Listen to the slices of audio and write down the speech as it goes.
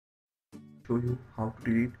show you how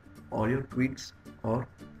to delete all your tweets or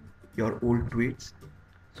your old tweets.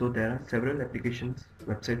 So there are several applications,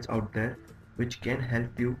 websites out there which can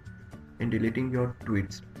help you in deleting your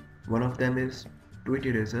tweets. One of them is Tweet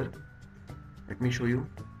Eraser. Let me show you.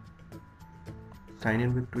 Sign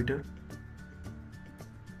in with Twitter.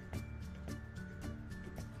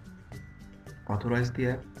 Authorize the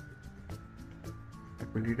app.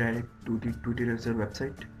 It will redirect to the Tweet Eraser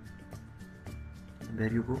website. And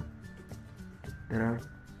there you go. There are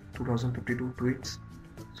 2052 tweets.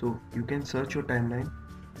 So you can search your timeline.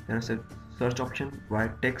 There is a search option via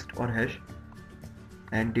text or hash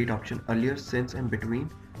and date option, earlier, since and between.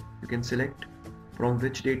 You can select from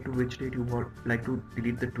which date to which date you would like to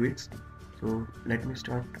delete the tweets. So let me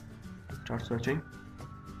start searching.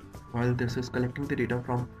 While this is collecting the data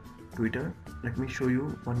from Twitter, let me show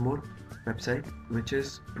you one more website, which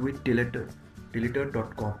is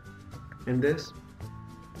tweetdeleter.com. In this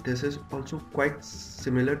is also quite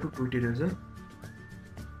similar to Tweet Eraser.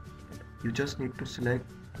 You just need to select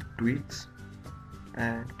tweets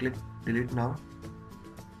and click delete now,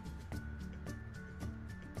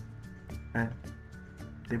 and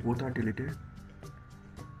they both are deleted.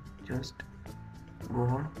 Just go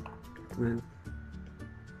on, it will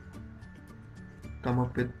come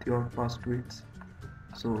up with your past tweets.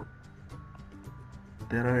 So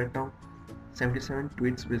there are right now 77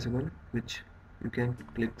 tweets visible, which you can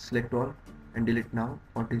click select all and delete now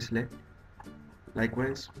or deselect.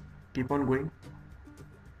 Likewise, keep on going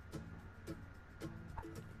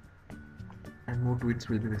and more tweets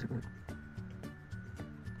will be visible.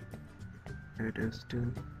 It is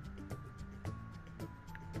still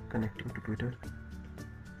connecting to Twitter.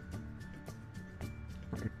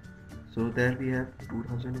 Okay, so there we have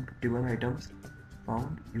 2051 items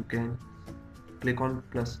found. You can click on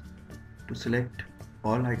plus to select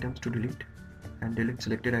all items to delete and delete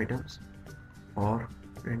selected items, or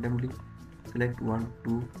randomly select 1,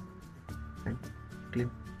 2 and click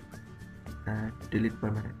and delete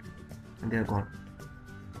permanently, and they are gone.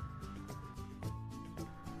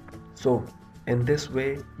 So in this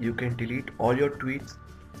way you can delete all your tweets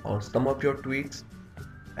or some of your tweets.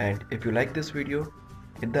 And if you like this video,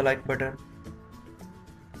 hit the like button.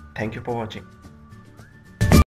 Thank you for watching.